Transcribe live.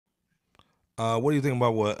What do you think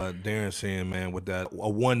about what Darren's saying, man, with that a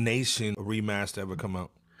One Nation remaster ever come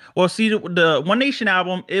out? Well, see, the One Nation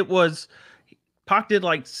album, it was Pac did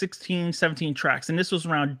like 16, 17 tracks, and this was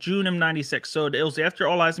around June of '96. So it was after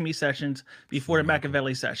All Eyes on Me sessions, before the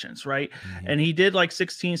Machiavelli sessions, right? Mhm. And he did like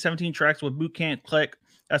 16, 17 tracks with Boot Camp Click.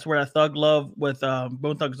 That's where that Thug Love with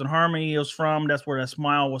Bone Thugs and Harmony was from. That's where that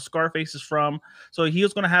Smile with Scarface is from. So he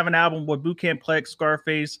was going to have an album with Boot Camp Click,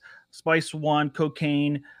 Scarface, Spice One,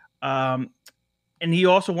 Cocaine. Um, and he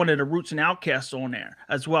also wanted a Roots and Outcasts on there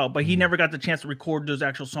as well, but he Mhm. never got the chance to record those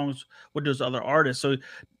actual songs with those other artists. So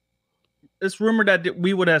it's rumored that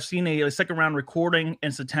we would have seen a second round recording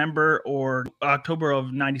in September or October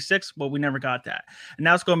of '96, but we never got that. And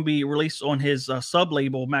now it's going to be released on his sub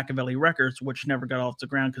label, Machiavelli Records, which never got off the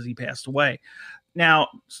ground because he passed away. Now,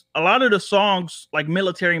 a lot of the songs, like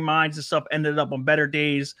Military Minds and stuff, ended up on Better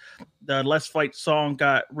Days. The Let's Fight song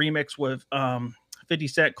got remixed with 50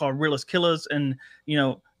 Cent called Realest Killers. And,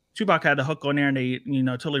 Tupac had the hook on there and they,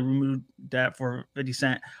 totally removed that for 50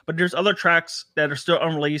 Cent. But there's other tracks that are still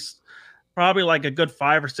unreleased, probably like a good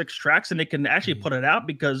 5 or 6 tracks, and they can actually Mhm. put it out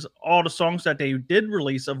because all the songs that they did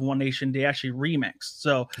release of One Nation, they actually remixed.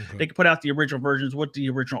 So Okay. they can put out the original versions with the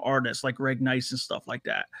original artists like Greg Nice and stuff like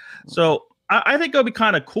that. So I think it'll be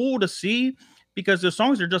kind of cool to see because the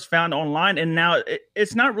songs are just found online, and now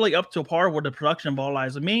it's not really up to par with the production of All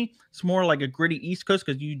Eyes on Me. It's more like a gritty East Coast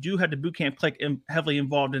because you do have the Boot Camp Click heavily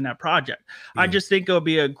involved in that project. I Yeah. just think it'll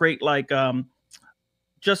be a great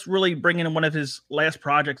just really bringing in one of his last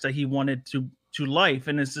projects that he wanted to life.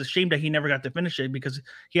 And it's a shame that he never got to finish it because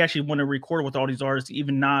he actually wanted to record with all these artists,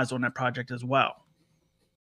 even Nas on that project as well.